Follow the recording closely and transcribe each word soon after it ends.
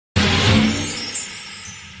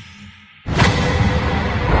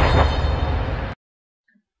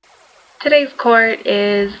Today's court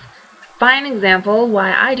is a fine example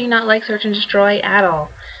why I do not like search and destroy at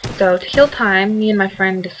all. So to kill time, me and my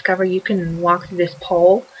friend discover you can walk through this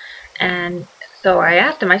pole, and so I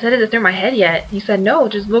asked him, I said, is it through my head yet? He said, no,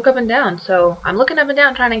 just look up and down. So I'm looking up and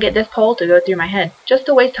down trying to get this pole to go through my head, just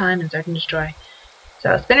to waste time and search and destroy.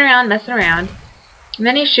 So I spin around, messing around, and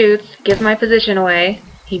then he shoots, gives my position away,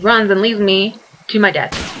 he runs and leaves me to my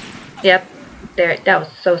death. Yep, there, that was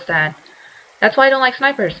so sad. That's why I don't like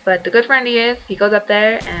snipers, but the good friend he is, he goes up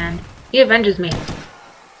there and he avenges me.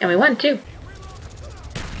 And we won too.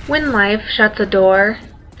 When life shuts a door,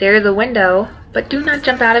 there is a window, but do not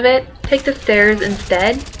jump out of it. Take the stairs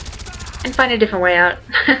instead and find a different way out.